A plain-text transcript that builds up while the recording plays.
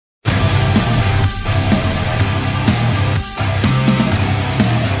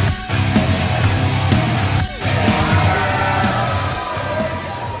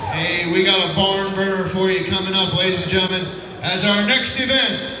ladies and gentlemen, as our next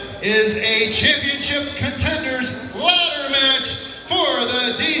event is a championship contenders ladder match for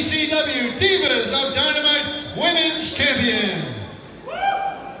the DCW Divas of Dynamite Women's Champion.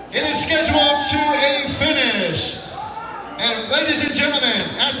 It is scheduled to a finish. And ladies and gentlemen,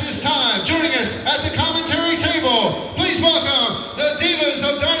 at this time, joining us at the commentary table, please welcome the Divas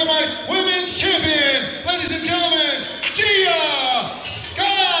of Dynamite Women's Champion, ladies and gentlemen, Gia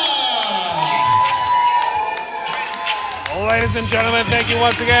Scott. Well, ladies and gentlemen, thank you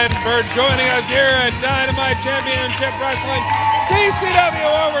once again for joining us here at Dynamite Championship Wrestling, DCW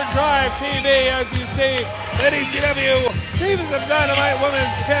Overdrive TV. As you see, the DCW Divas of Dynamite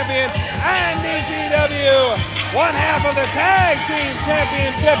Women's Champion and DCW one half of the Tag Team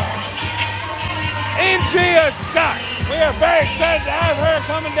Championship in Gia Scott. We are very excited to have her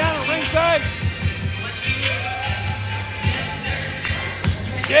coming down at ringside.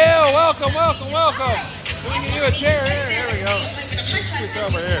 Jill, welcome, welcome, welcome. Can we get you a chair here? Here we go. Switch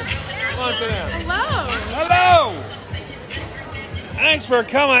over here. Come on, sit down. Hello. Hello. Thanks for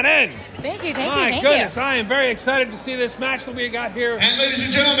coming in. Thank you, thank you, My goodness, I am very excited to see this match that we got here. And ladies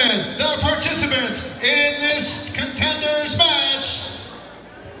and gentlemen, the participants in this contenders match.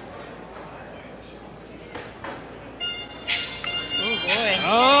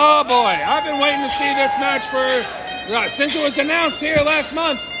 Oh boy, I've been waiting to see this match for since it was announced here last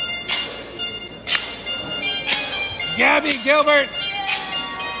month. Gabby Gilbert,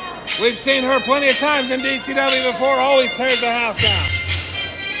 we've seen her plenty of times in DCW before, always tears the house down.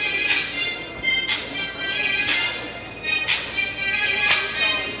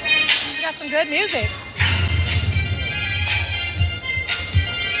 She got some good music.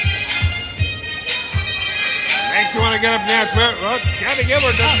 Makes you want to get up and dance. Well, Gabby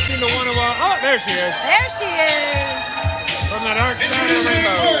Gilbert doesn't seem to want to. Oh, there she is. There she is. From the dark side of the Introducing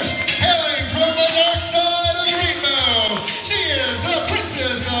rainbow. first, hailing from the dark side of the rainbow, she is the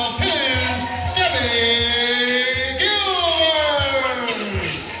Princess of Pins, Gabby Gilbert.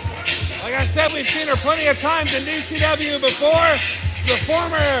 Like I said, we've seen her plenty of times in DCW before. The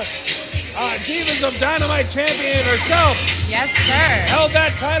former Divas of Dynamite champion herself. Yes, sir. Held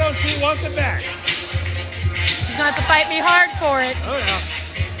that title. She wants it back. She's going to have to fight me hard for it. Oh, yeah.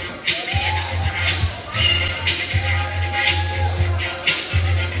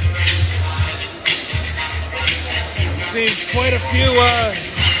 We've seen quite a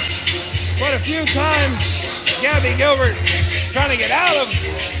few times Gabby Gilbert trying to get out of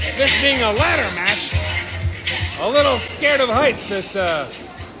this being a ladder match. A little scared of heights, this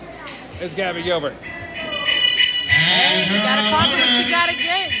is Gabby Gilbert. Hey, you got to climb what you got to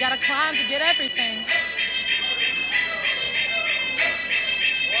get. You got to climb to get everything.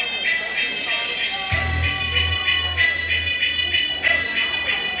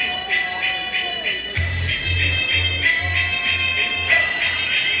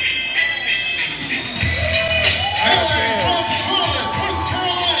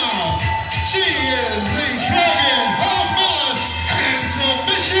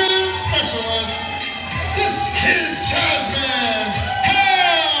 Jazmyne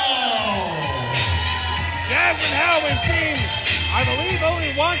Hao! Jazmyne Hao we've seen, I believe,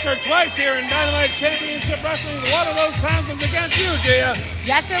 only once or twice here in Dynamite Championship Wrestling. One of those times was against you, Gia.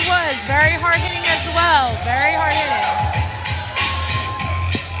 Yes, it was. Very hard-hitting as well. Very hard-hitting.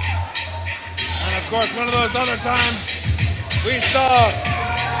 And, of course, one of those other times we saw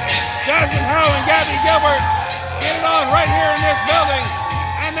Jazmyne Hao and Gabby Gilbert get it on right here in this building,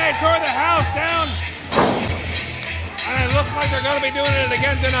 and they tore the house down. And it looks like they're going to be doing it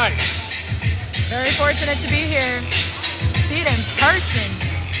again tonight. Very fortunate to be here. See it in person.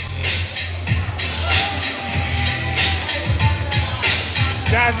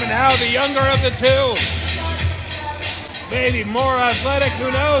 Jazmyne Hao, the younger of the two. Maybe more athletic,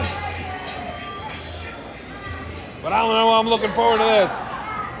 who knows? But I don't know, I'm looking forward to this.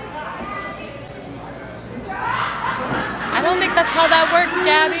 I don't think that's how that works,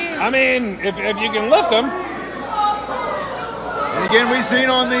 Gabby. I mean, if you can lift them. And again, we've seen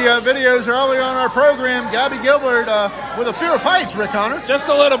on the videos earlier on our program, Gabby Gilbert with a fear of heights, Rick Connor. Just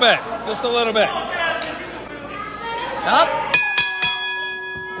a little bit. Just a little bit. Up.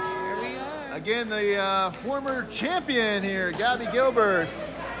 Again, the former champion here, Gabby Gilbert,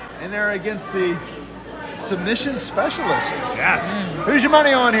 in there against the submission specialist. Yes. Who's your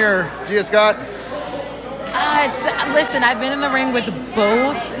money on here, Gia Scott? Listen, I've been in the ring with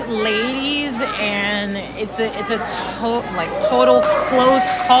both ladies, and it's a total close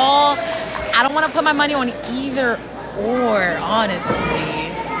call. I don't want to put my money on either or,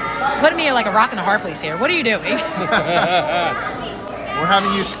 honestly. Putting me in like a rock and a hard place here. What are you doing? We're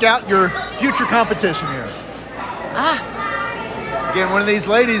having you scout your future competition here. Again, one of these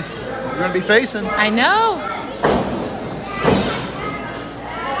ladies you're going to be facing. I know.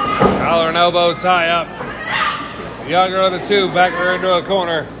 Collar and elbow tie up. The younger of the two back her into a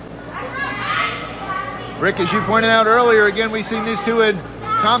corner. Rick, as you pointed out earlier, again, we've seen these two in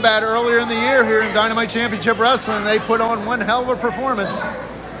combat earlier in the year here in Dynamite Championship Wrestling. They put on one hell of a performance.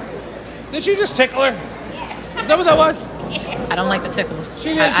 Did she just tickle her? Is that what that was? I don't like the tickles.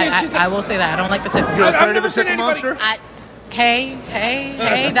 I will say that. I don't like the tickles. You're afraid of never the seen tickle anybody- monster?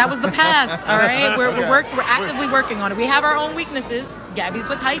 Hey, that was the past, all right? We're actively working on it. We have our own weaknesses. Gabby's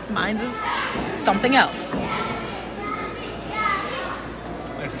with heights, mine's is something else.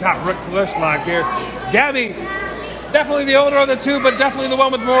 Nice top wrist lock here. Gabby, definitely the older of the two, but definitely the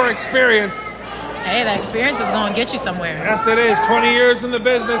one with more experience. Hey, that experience is going to get you somewhere. Yes, it is. 20 years in the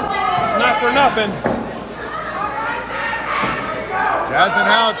business. It's not for nothing. Jazmyne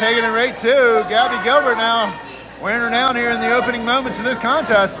Hao taking it right to Gabby Gilbert now. Wearing her down here in the opening moments of this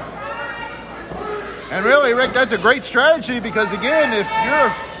contest. And really, Rick, that's a great strategy because, again, if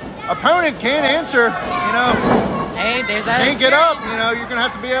your opponent can't answer, Hey, there's that can't get up, you're going to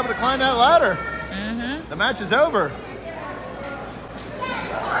have to be able to climb that ladder. The match is over.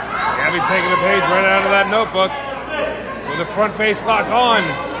 Gabby taking a page right out of that notebook with a front face lock on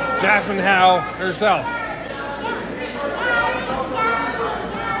Jazmyne Hao herself.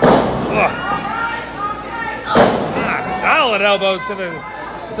 Solid elbows to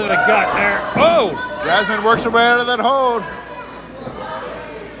the gut there. Oh! Jazmyne works her way out of that hold.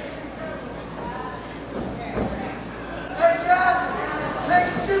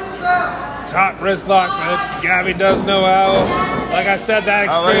 Top wrist lock, but Gabby does know how. Like I said, that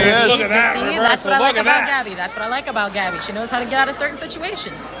experience. Look at that. See, reversal. that's what I like Look at about that. Gabby. That's what I like about Gabby. She knows how to get out of certain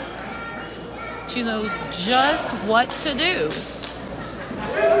situations. She knows just what to do.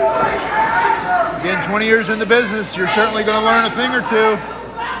 Again, 20 years in the business, you're certainly going to learn a thing or two.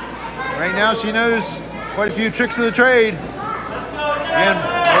 Right now, she knows quite a few tricks of the trade. Again,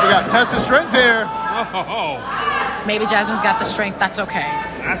 we got test of strength here. Oh, Maybe Jazmyne's got the strength. That's okay.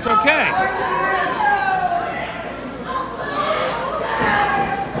 that's okay.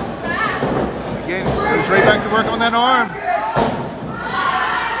 Again, goes right back to work on that arm.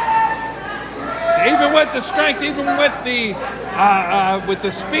 Even with the strength, even with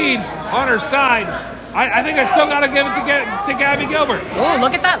the speed on her side, I think I still got to give it to Gabby Gilbert. Oh,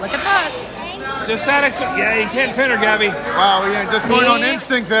 look at that. Look at that. Just that yeah, you can't pin her, Gabby. Wow, yeah, just going on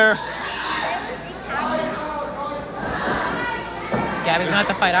instinct there. Gabby's going to have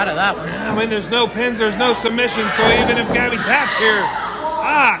to fight out of that one. I mean, there's no pins, there's no submission, so even if Gabby taps here,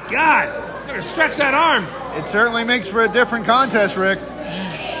 God, better stretch that arm. It certainly makes for a different contest, Rick.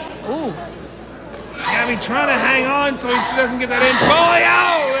 Ooh. Gabby trying to hang on so she doesn't get that in. Fully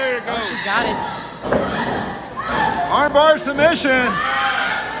out. There it Oh, goes. she's got it. Armbar submission.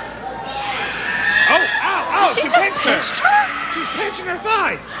 Oh, ow. Did she just pinched pinched her? She's pinching her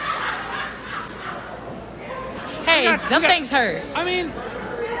thighs. Hey, got- them you got- things hurt. I mean,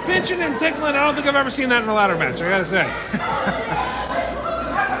 pinching and tickling, I don't think I've ever seen that in a ladder match, I gotta say.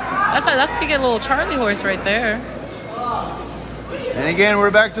 That's a big little Charlie horse right there. And again,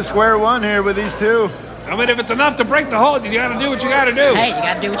 we're back to square one here with these two. I mean, if it's enough to break the hold, you gotta do what you gotta do. Hey, you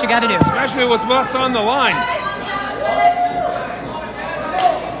got to do what you got to do. Especially with what's on the line.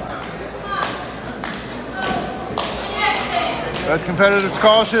 Both competitors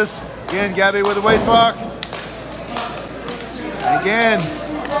cautious. Again, Gabby with a waist lock. And again,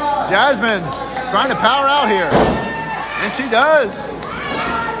 Jazmyne trying to power out here. And she does.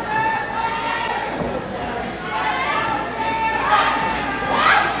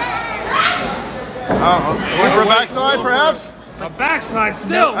 Going for a backslide, perhaps? A backslide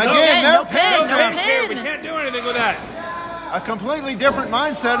still. Again, no pin. We can't do anything with that. A completely different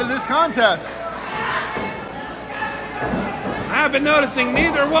mindset in this contest. I've been noticing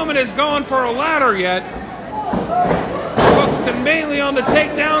neither woman is going for a ladder yet. Focusing mainly on the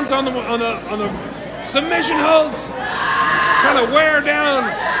takedowns, on the submission holds, trying to wear down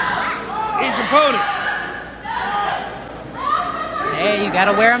each opponent. Hey, you got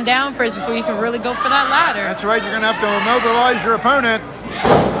to wear them down first before you can really go for that ladder. That's right, you're going to have to immobilize your opponent.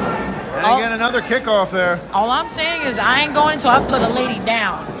 And again, another kickoff there. All I'm saying is I ain't going until I put a lady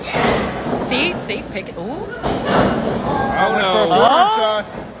down. See, pick it. Ooh. I went for a forearm shot.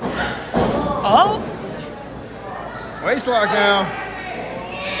 Oh. Waist lock now.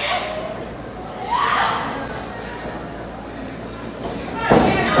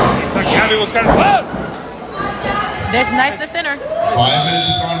 Looks like Gabby was kind of whoa. There's nice to center. 5 minutes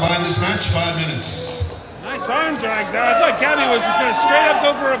have gone by in this match. 5 minutes. Nice arm drag there. I thought Gabby was just going to straight up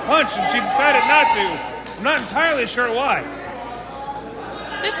go for a punch, and she decided not to. I'm not entirely sure why.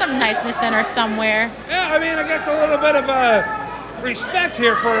 There's some niceness in her somewhere. Yeah, I mean, I guess a little bit of respect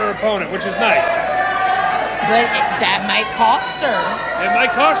here for her opponent, which is nice. But that might cost her. It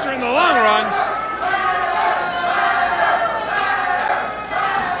might cost her in the long run.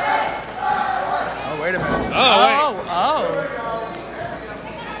 Oh, wait a minute. Oh.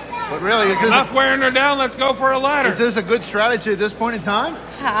 But really, is this Enough wearing her down. Let's go for a ladder. is this a good strategy at this point in time?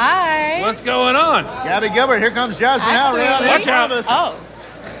 Hi. What's going on? Gabby Gilbert, here comes Jazmyne Hao. Absolutely. Watch out.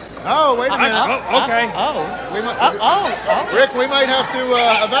 Oh, wait a minute. Okay. Rick, we might have to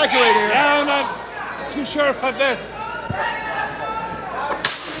evacuate here. Yeah, I'm not too sure about this.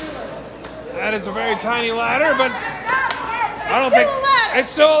 That is a very tiny ladder, but I don't think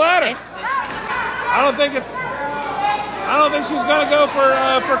it's still a ladder. I don't think she's gonna go for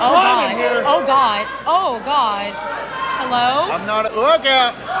climbing here. Oh God. Hello? I'm not. Look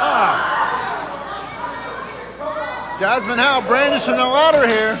out. Jazmyne Hao brandishing the ladder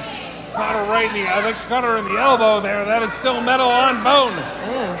here. Caught her right in the, I think she caught her in the elbow there. That is still metal on bone.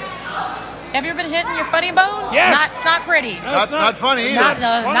 Ooh. Have you ever been hitting your funny bone? Yes. It's not pretty. No, Not funny either.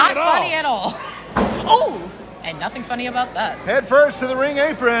 Not funny at all. Oh, and nothing's funny about that. Head first to the ring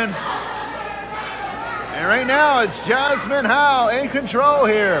apron. And right now, it's Jazmyne Hao in control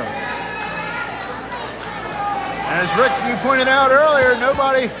here. And as Rick, you pointed out earlier,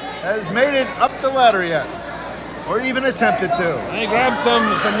 nobody has made it up the ladder yet. Or even attempted to. They grabbed some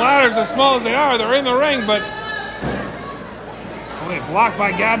ladders as small as they are. They're in the ring, but they blocked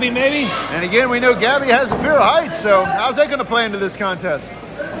by Gabby, maybe? And again, we know Gabby has a fear of heights, so how's that going to play into this contest?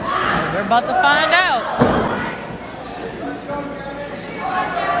 We're about to find out.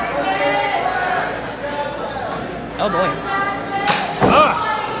 Oh boy.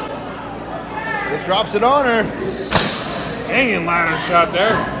 This drops it on her. Hanging ladder shot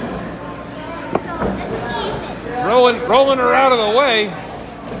there. Rolling her out of the way.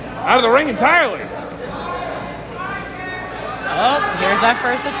 Out of the ring entirely. Oh, here's our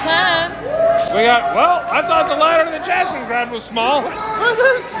first attempt. We got, well, I thought the ladder that Jazmyne grabbed was small.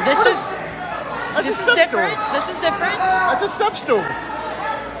 This is different. This is different. That's a step stool.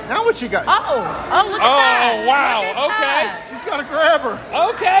 Now what you got? Oh, look at that. Oh, wow. Look at Okay. that. She's got to grab her.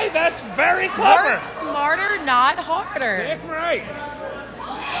 Okay, that's very clever. Work smarter, not harder. Dick right.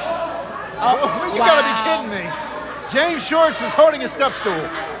 Oh, You got to be kidding me. James Shorts is holding a step stool.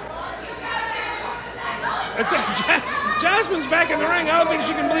 Jazmyne's back in the ring. I don't think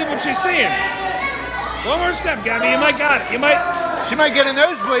she can believe what she's seeing. One more step, Gabby. You might got it. She might get a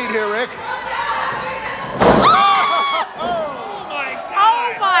nosebleed here, Rick.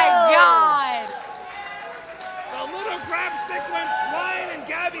 Oh my God. The little grab stick went flying and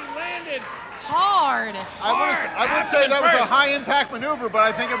Gabby landed. Hard. I would say that was a high impact maneuver, but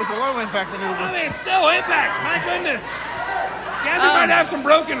I think it was a low impact maneuver. I mean, it's still impact. My goodness. Gabby might have some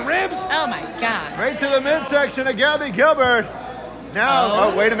broken ribs. Oh my God. Right to the midsection of Gabby Gilbert.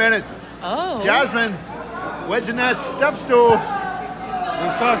 Now, wait a minute. Oh. Jazmyne wedging that step stool. We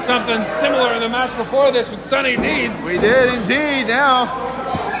saw something similar in the match before this with Sunny Deeds. We did indeed. Now,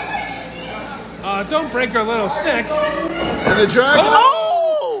 don't break her little stick. and the dragon. Oh!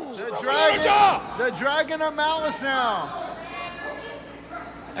 The dragon of malice now.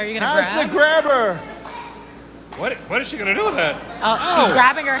 Are you gonna Has grab? the grabber. What is she gonna do with that? Oh, she's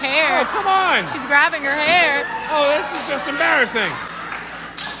grabbing her hair. Oh, come on. She's grabbing her hair. Oh, this is just embarrassing.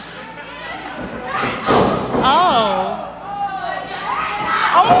 Oh.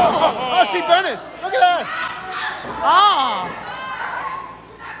 Oh, she bent it. Look at that. Oh.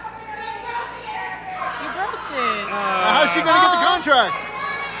 You broke it. How's she going to get the contract?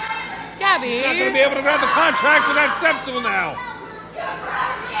 Gabby. She's not gonna be able to grab the contract with that step stool now.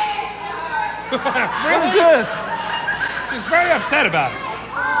 What is this? She's very upset about it.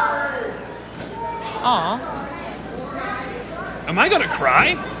 Aw. Am I gonna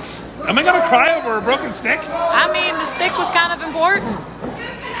cry? Am I gonna cry over a broken stick? I mean, the stick was kind of important.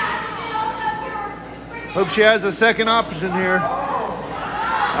 Hope she has a second option here.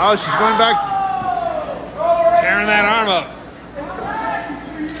 Oh, she's going back. Tearing that arm up.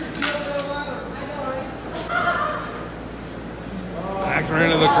 Back her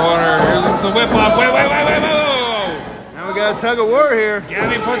into the corner. Here's the whip up. Wait. Now we got a tug of war here.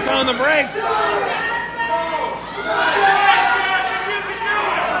 Gabby puts on the brakes.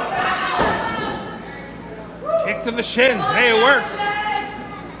 Kick to the shins. Hey, it works.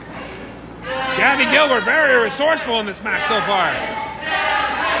 Gabby Gilbert, very resourceful in this match so far.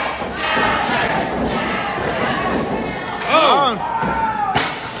 Oh!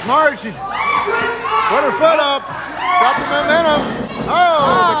 Smart. She's put her foot up. Stop the momentum. Oh,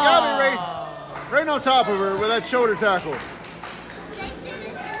 the Gabby rate. right on top of her with that shoulder tackle.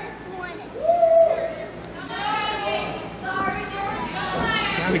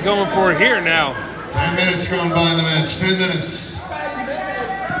 Gotta be going for it here now. 10 minutes going by in the match. 10 minutes.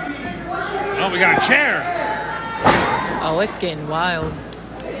 Oh, we got a chair. Oh, it's getting wild.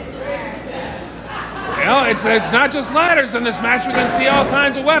 You know, it's not just ladders in this match. We can see all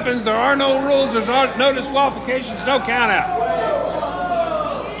kinds of weapons. There are no rules. There's no disqualifications. No count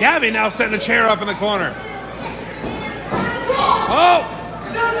out. Gabby now setting a chair up in the corner. Oh!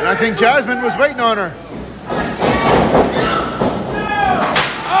 And I think Jazmyne was waiting on her.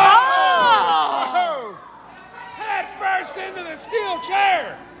 Oh! Head first into the steel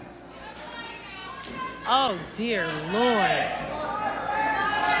chair. Oh, dear Lord.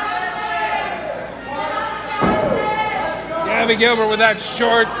 Gabby Gilbert with that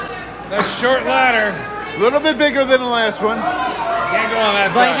short ladder. A little bit bigger than the last one. Can't go on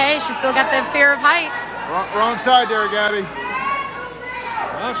that But side. hey, she's still got that fear of heights. Wrong side there, Gabby.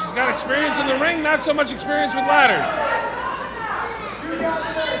 Well, she's got experience in the ring, not so much experience with ladders.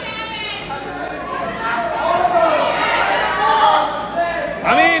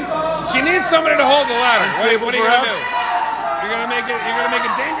 I mean, she needs somebody to hold the ladder. What are you gonna do? You're gonna make it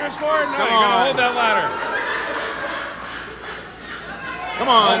dangerous for her? No, you're gonna hold that ladder. Come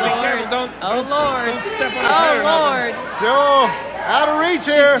on. Be careful, don't Lord. Don't step on Oh, her or Lord. Still out of reach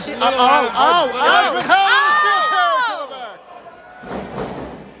here. Jazmyne Hao with a steel chair to the back.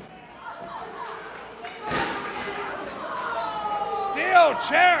 Steel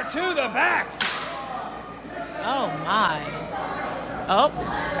chair to the back. Oh, my. Oh,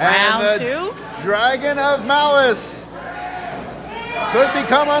 And round the two. Dragon of Malice could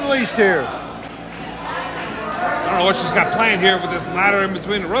become unleashed here. I don't know what she's got planned here with this ladder in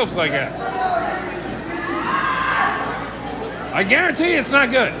between the ropes like that. I guarantee it's not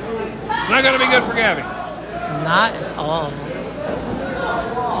good. It's not going to be good for Gabby. Not at all.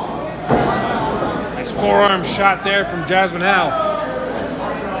 Nice forearm shot there from Jazmyne Hao.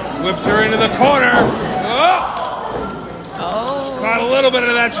 Whips her into the corner. Oh! Caught a little bit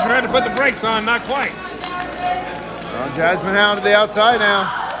of that. She tried to put the brakes on, not quite. Well, Jazmyne Hao to the outside now.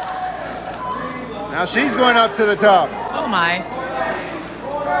 Now she's going up to the top. Oh, my.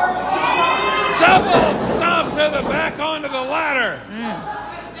 Double stomp to the back onto the ladder.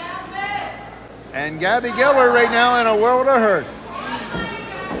 And Gabby Gilbert right now in a world of hurt.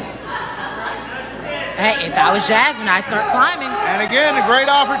 Hey, if I was Jazmyne, I'd start climbing. And again, a great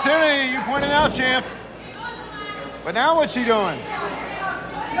opportunity. You pointed out, champ. But now what's she doing?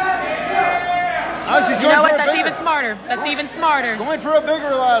 Oh, she's You going know for what? a That's bigger- even smarter. That's even smarter. Going for a bigger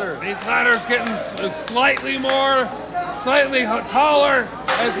ladder. These ladders getting slightly taller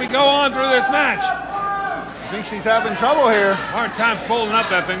as we go on through this match. I think she's having trouble here. Hard time folding up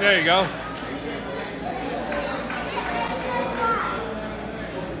that thing. There you go.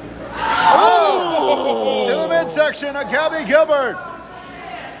 Oh! To the midsection of Gabby Gilbert.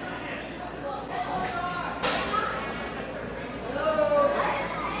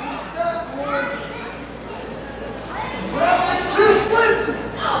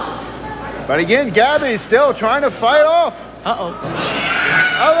 But again, Gabby's still trying to fight off. Uh-oh.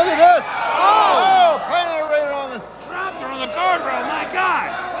 Oh, look at this. Oh, planted her right on the... Dropped her on the guardrail. My God.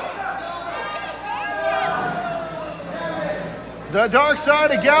 The dark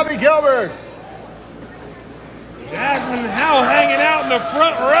side of Gabby Gilbert. Jazmyne Hao hanging out in the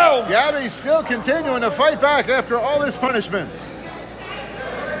front row. Gabby's still continuing to fight back after all this punishment.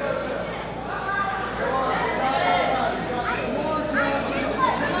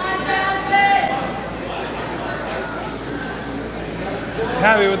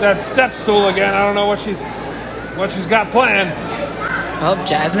 Gabby with that step stool again. I don't know what she's got planned. Oh,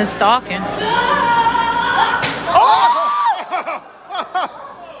 Jazmyne's stalking.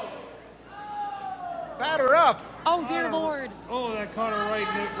 Batter up. Oh, dear Lord. Oh, that caught her right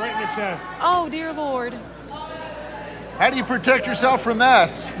in the chest. Oh, dear Lord. How do you protect yourself from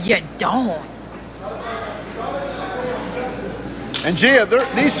that? You don't. And Gia,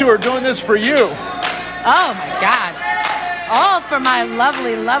 these two are doing this for you. Oh, my God. All for my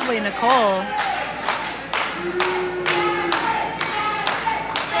lovely, lovely Nicole.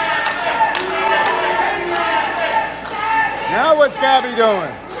 Now what's Gabby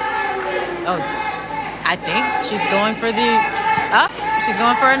doing? Oh, I think she's going for the... Oh, she's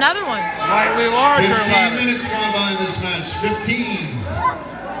going for another one. Slightly larger 15 ladder. minutes gone by in this match. 15.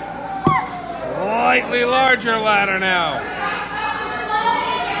 Slightly larger ladder now.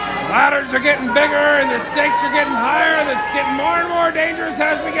 Ladders are getting bigger and the stakes are getting higher. That's getting more and more dangerous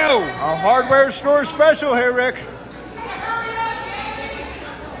as we go. A hardware store special here, Rick.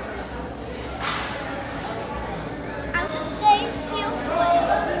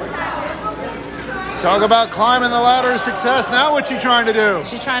 Talk about climbing the ladder of success. Now what's she trying to do?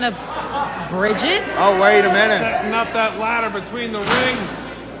 She's trying to bridge it. Oh, wait a minute. Setting up that ladder between the ring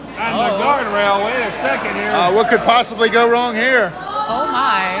and the guardrail. Wait a second here. What could possibly go wrong here? Oh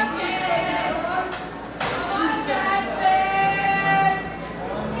my.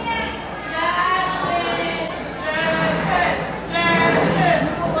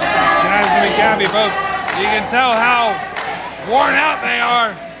 Jazmyne and Gabby both. You can tell how worn out they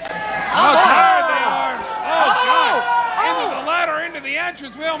are. How tired they are. Oh, God. Into the ladder, into the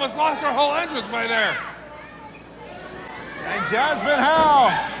entrance. We almost lost our whole entrance by there. And Jazmyne Hao.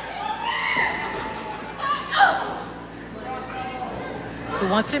 Who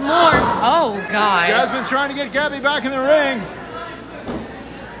wants it more? Oh, God. Jazmyne's trying to get Gabby back in the ring.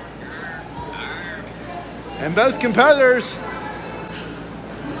 And both competitors.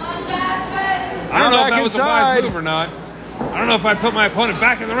 I don't know if that was inside. a wise move or not. I don't know if I put my opponent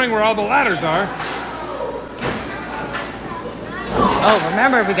back in the ring where all the ladders are. Oh,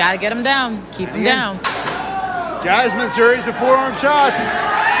 remember, we got to get him down. Keep him down. Jazmyne series of forearm shots. Here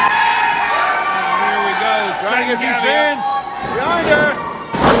we go. Trying to get these fans behind her.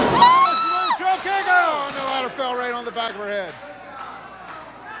 Oh, drop kick. Oh, and the ladder fell right on the back of her head.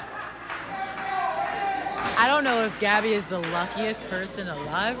 I don't know if Gabby is the luckiest person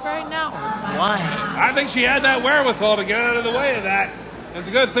alive right now or what. I think she had that wherewithal to get out of the way of that. It's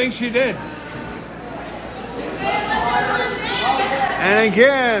a good thing she did. And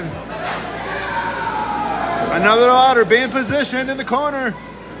again, another ladder being positioned in the corner.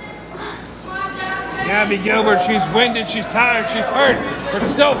 Gabby Gilbert, she's winded, she's tired, she's hurt, but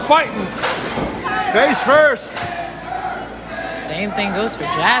still fighting. Face first. Same thing goes for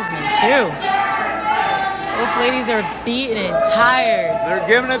Jazmyne, too. Both ladies are beaten and tired. They're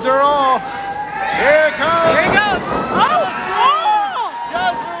giving it their all. Here it comes. Here he goes. Oh, small!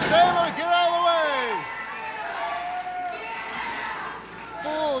 Jazmyne's able to get out of the way.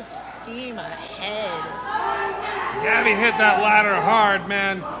 Full steam ahead. Gabby hit that ladder hard,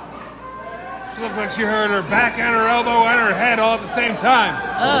 man. She looked like she hurt her back and her elbow and her head all at the same time.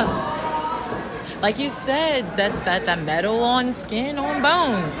 Like you said, that metal on skin on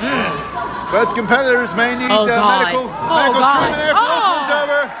bone. Both competitors may need medical treatment after this one's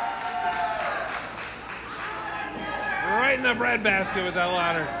over. Right in the breadbasket with that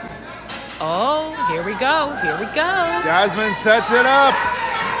ladder. Oh, here we go. Here we go. Jazmyne sets it up.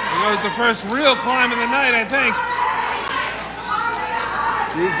 Here goes the first real climb of the night, I think.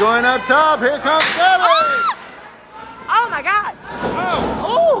 She's going up top. Here comes Gabby. Oh my God.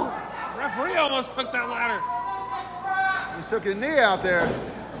 Oh. Referee almost took that ladder. Just took a knee out there.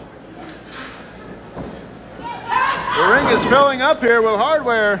 The ring is filling up here with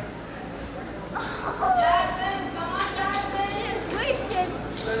hardware.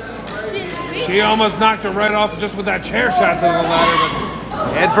 She almost knocked her right off just with that chair shot to the ladder.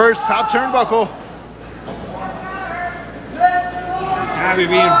 But Head first, top turnbuckle. Gabby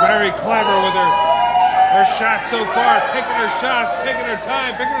being very clever with her shots so far, picking her shots, picking her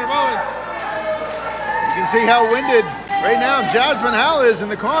time, picking her moments. You can see how winded right now Jazmyne Hao is in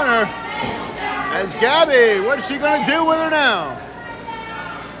the corner. As Gabby, what is she going to do with her now?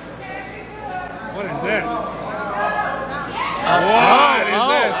 What is this?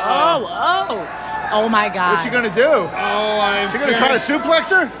 Oh my God. What's she going to do? Oh, I'm She going to try to suplex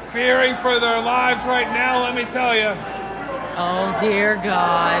her? fearing for their lives right now, let me tell you. Oh dear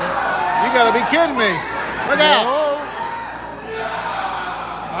God. You got to be kidding me. Look out.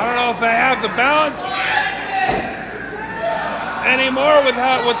 I don't know if they have the balance anymore with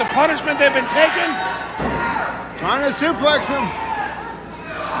the punishment they've been taking. Trying to suplex him.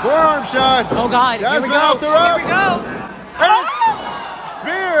 Forearm shot. Oh God. Here we Jazmyne go. off the ropes. Here we go. And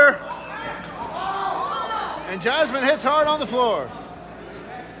spear. And Jazmyne hits hard on the floor.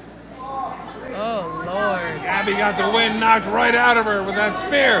 Oh Lord. Gabby got the wind knocked right out of her with that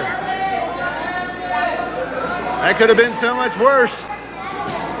spear. That could have been so much worse.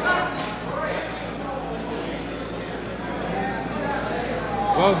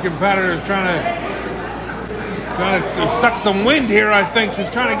 Both competitors trying to suck some wind here, I think. She's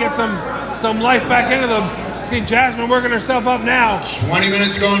trying to get some life back into them. See Jazmyne working herself up now. 20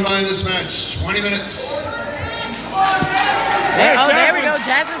 minutes going by in this match. 20 minutes. Hey, There we go.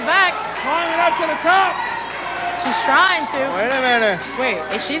 Jazmyne's back. Climbing up to the top. She's trying to. Wait a minute. Wait,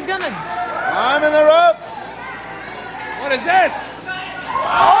 is she's gonna? Climbing the ropes. What is this?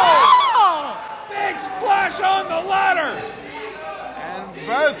 Oh! Big splash on the ladder. And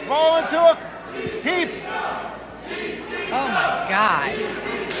both fall into a heap. Oh my God.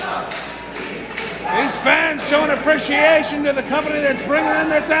 These fans showing appreciation to the company that's bringing in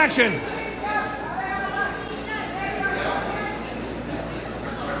this action.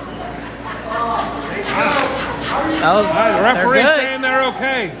 Oh, The referee's they're good. saying they're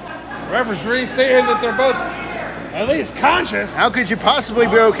okay. The referee's saying that they're both at least conscious. How could you possibly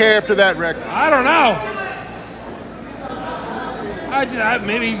be okay after that, Rick? I don't know.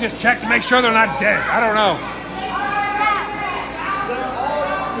 Maybe he just checked to make sure they're not dead. I don't know.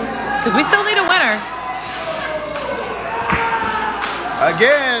 Because we still need a winner.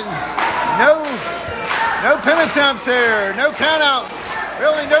 Again, no pin attempts here, no count out,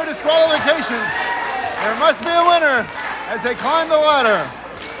 really no disqualification. There must be a winner as they climb the ladder.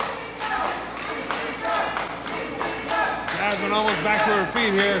 Jazmyne almost back to her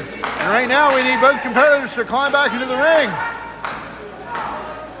feet here. And right now we need both competitors to climb back into the ring.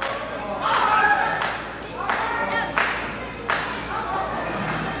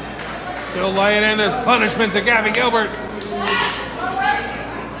 Still laying in this punishment to Gabby Gilbert.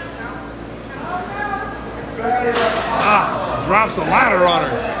 Drops a ladder on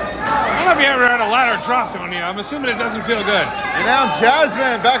her. I don't know if you ever had a ladder dropped on you. I'm assuming it doesn't feel good. And now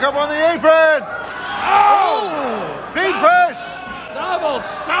Jazmyne back up on the apron. Oh! Feet first. Double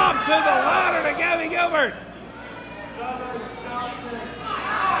stomp to the ladder to Gabby Gilbert.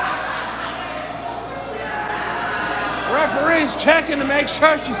 Referee's checking to make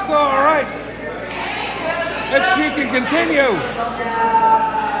sure she's still all right. If she can continue.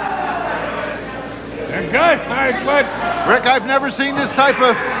 They're good. All right, but Rick, I've never seen this type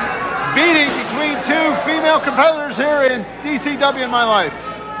of beating between two female competitors here in DCW in my life.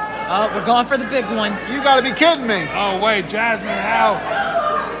 Oh, we're going for the big one. You gotta be kidding me. oh wait, Jazmyne Hao.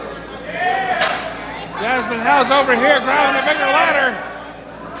 Jazmyne Hao's over here grabbing a bigger ladder.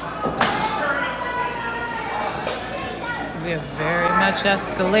 We have very much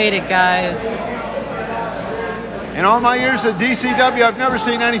escalated, guys. In all my years at DCW, I've never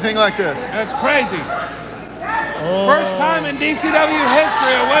seen anything like this. That's crazy. First time in DCW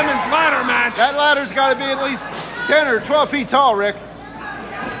history, a women's ladder match. That ladder's got to be at least 10 or 12 feet tall, Rick.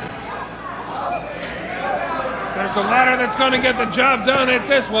 There's a ladder that's going to get the job done. It's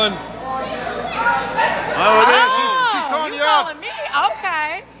this one. Oh, it is. She's calling you out. Calling me?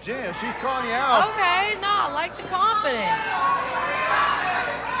 Okay. Yeah, she's calling you out. Okay, no, I like the confidence.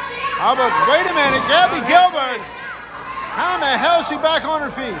 How about, wait a minute, Gabby Gilbert. How in the hell is she back on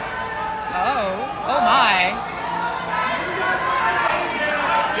her feet? Oh my.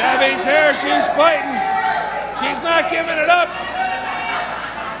 Gabby's here. She's fighting. She's not giving it up.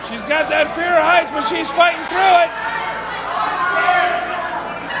 She's got that fear of heights, but she's fighting through it.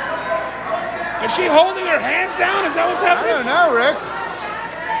 Is she holding her hands down? Is that what's I happening? don't know, Rick.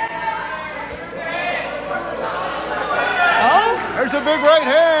 Oh, There's a big right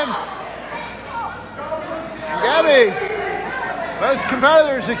hand. And Gabby, both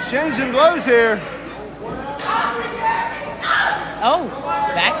competitors exchanging blows here. oh,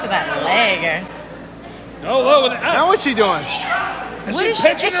 back to that leg. Oh, low with it. Now what's she doing? What is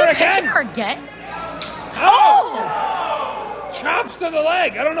she pitching her again? Oh! Chops to the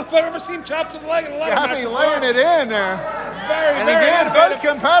leg. I don't know if I've ever seen chops to the leg in a ladder match Gabby before. laying it in there. Very, And very again, both innovative.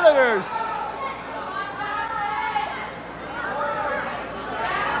 competitors.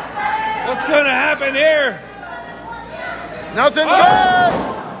 What's going to happen here? Nothing Oh!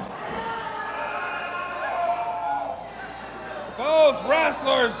 good. Both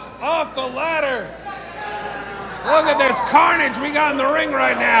wrestlers off the ladder. Look at this carnage we got in the ring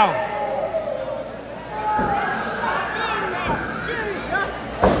right now.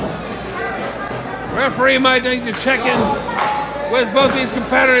 Referee might need to check in with both these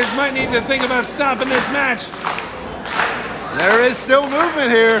competitors. Might need to think about stopping this match. There is still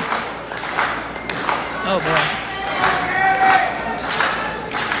movement here. Oh boy.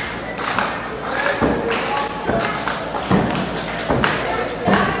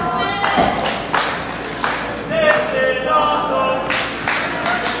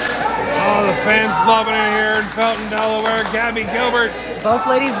 Oh, the fans loving it here in Felton, Delaware. Gabby Gilbert. Both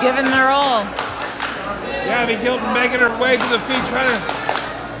ladies giving their all. Gabby Gilbert making her way to the feet,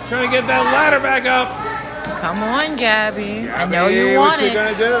 trying to get that ladder back up. Come on, Gabby. I know Gabby, you want what you it.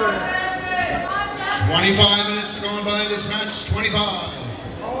 gonna do? 25 minutes gone by this match. 25.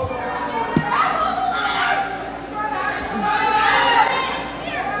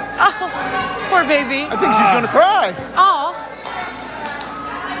 Oh, poor baby. I think she's gonna cry. Oh,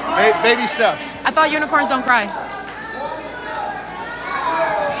 Baby steps. I thought unicorns don't cry.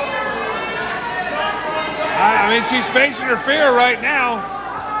 I mean, she's facing her fear right now.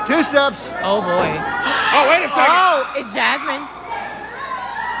 2 steps. Oh boy. Oh, wait a second. Oh, it's Jazmyne.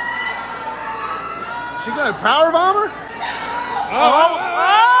 She gonna powerbomb her? Oh,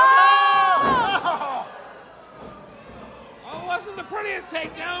 Oh! wasn't the prettiest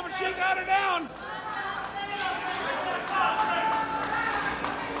takedown, but she got her down.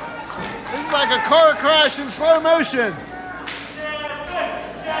 It's like a car crash in slow motion.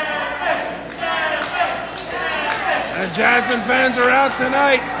 And Jazmyne fans are out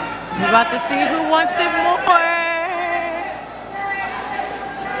tonight. We're about to see who wants it more.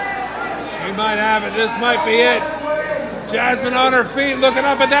 She might have it. This might be it. Jazmyne on her feet looking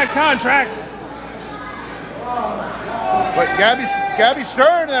up at that contract. But Gabby's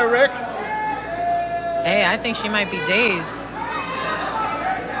stirring there, Rick. Hey, I think she might be dazed.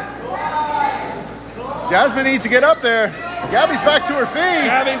 Jazmyne needs to get up there. Gabby's back to her feet.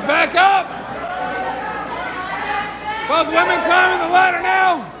 Gabby's back up. Both women climbing the ladder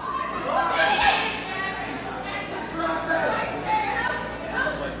now.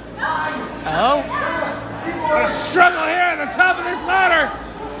 Oh. A struggle here at the top of this ladder.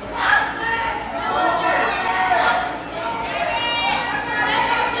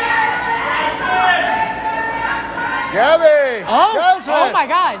 Gabby! Oh! Jazmyne. Oh my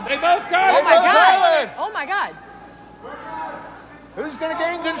God! They both got Oh it. my both have God! it. Oh my God! Who's going to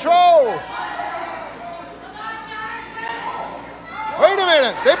gain control? Wait a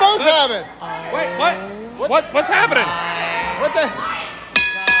minute. They both have it. Wait, what? What's happening? What the?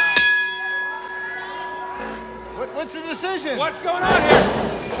 What's the decision? What's going on here?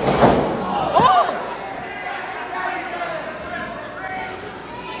 Oh!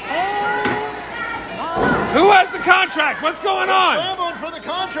 Who has the contract? What's going on? Scrambling for the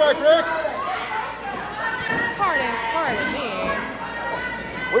contract, Rick. Pardon me.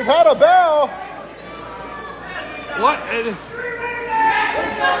 We've had a bell. What?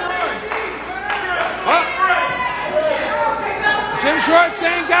 What? Jim Short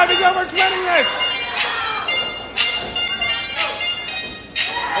saying Gabby Gilbert's winning this.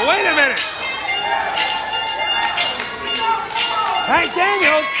 Oh, wait a minute. Hank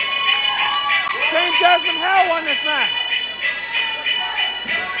Daniels saying Jazmyne Hao won this match.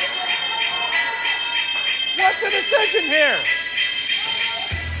 What's the decision here?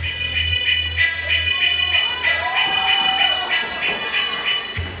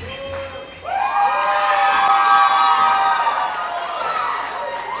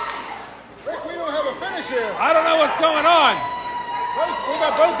 Rick, we don't have a finish here. I don't know what's going on. We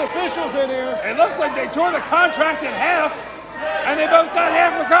got both officials in here. It looks like they tore the contract in half, and they both got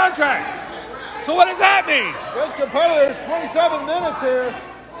half the contract. So what does that mean? Both competitors, 27 minutes here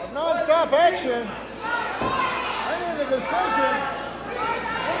of non-stop action. I need a decision.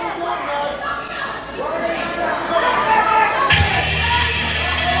 What are you doing, guys?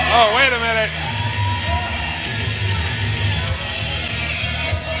 Oh, wait a minute.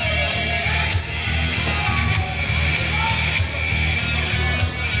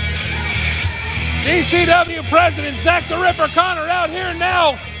 DCW President Zach the Ripper Connor out here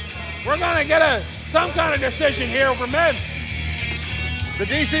now. We're going to get some kind of decision here for men. The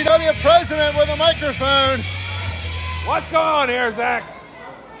DCW president with a microphone. What's going on here, Zach?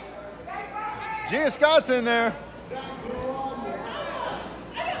 Gia Scott's in there.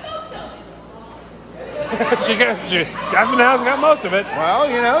 Jazmyne Hao's got most of it. Well,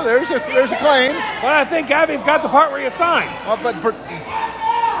 you know, there's a claim. But I think Gabby's got the part where you sign. Well, but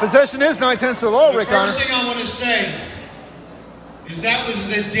possession is 9/10 of the law, Rick Connor. The first thing I want to say is that was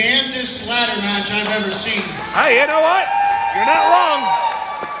the damnedest ladder match I've ever seen. Hey, you know what? You're not wrong.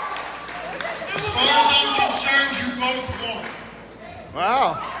 As far as I'm concerned, you both won.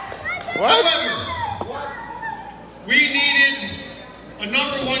 Wow. What? However, we needed a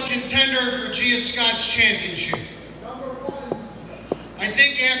 #1 contender for Gia Scott's championship. I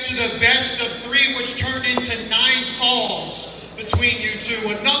think after the best of 3, which turned into 9 falls between you two,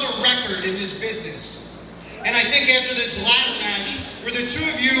 another record in this business. And I think after this ladder match, where the two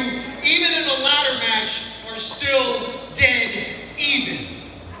of you, even in a ladder match, are still dead even.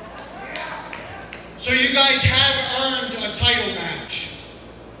 So you guys have earned a title match.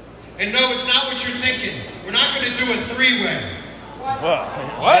 And no, it's not what you're thinking. We're not going to do a 3-way.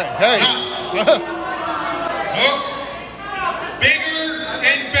 What? Hey. Nope. Bigger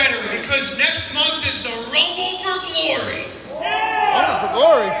and better, because next month is the Rumble for Glory. Rumble for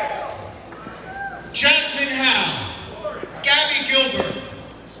Glory. Jazmyne Hao, Gabby Gilbert,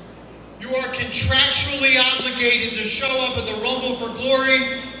 you are contractually obligated to show up at the Rumble for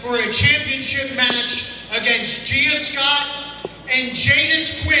Glory for a championship match against Gia Scott and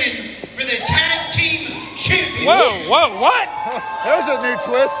Jadis Quinn for the tag team championship. Whoa, what? There's a new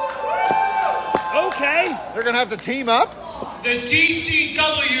twist. Okay. They're going to have to team up. The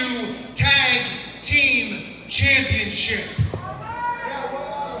DCW Tag Team Championship.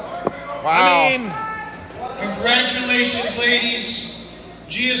 Wow. I mean, Congratulations, ladies.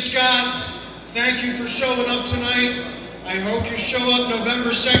 Gia Scott, thank you for showing up tonight. I I hope you show up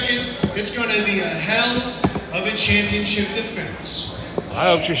November 2nd. It's going to be a hell of a championship defense.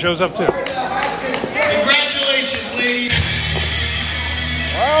 I hope she shows up too. Congratulations, ladies.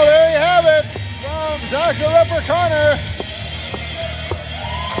 Well, there you have it from Zach the Ripper Connor.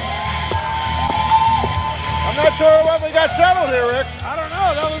 I'm not sure what we got settled here, Rick. I don't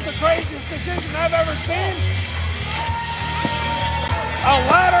know. That was the craziest decision I've ever seen. A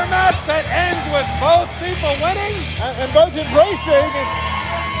ladder match that ends with both people winning. And both embracing.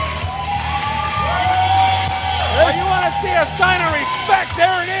 You want to see a sign of respect?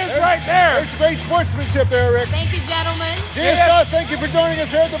 There it is, right there. There's great sportsmanship there, Rick. Thank you, gentlemen. Dear Scott, thank you for joining us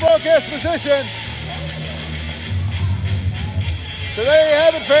here at the broadcast position. So there you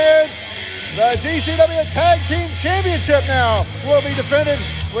have it, fans. The DCW Tag Team Championship now will be defended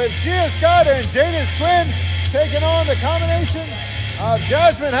with Gia Scott and Jadis Quinn taking on the combination of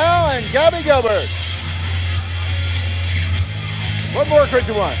Jazmyne Hao and Gabby Gilbert. What more could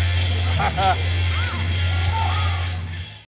you want?